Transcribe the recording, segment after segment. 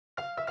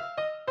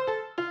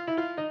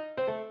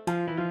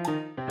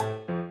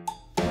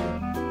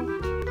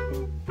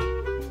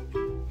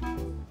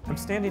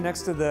standing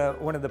next to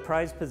one of the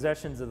prized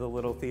possessions of the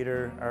Little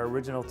Theater, our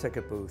original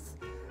ticket booth.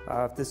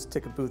 If this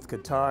ticket booth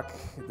could talk,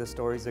 the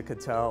stories it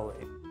could tell.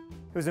 It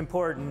was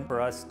important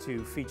for us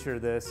to feature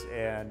this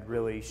and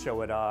really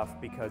show it off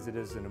because it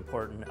is an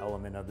important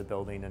element of the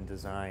building and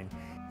design.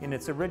 In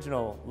its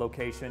original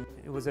location,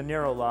 it was a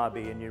narrow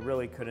lobby and you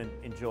really couldn't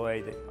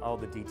enjoy all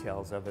the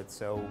details of it.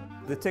 So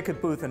the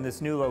ticket booth in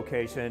this new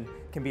location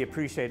can be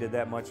appreciated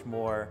that much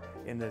more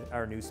in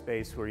our new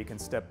space where you can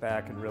step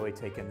back and really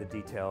take in the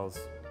details.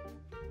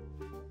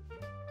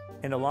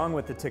 And along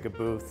with the ticket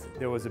booth,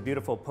 there was a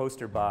beautiful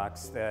poster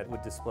box that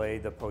would display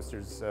the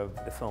posters of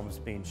the films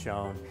being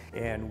shown.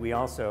 And we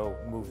also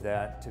moved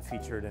that to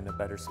feature it in a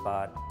better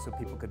spot so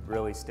people could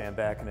really stand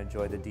back and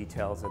enjoy the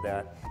details of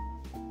that.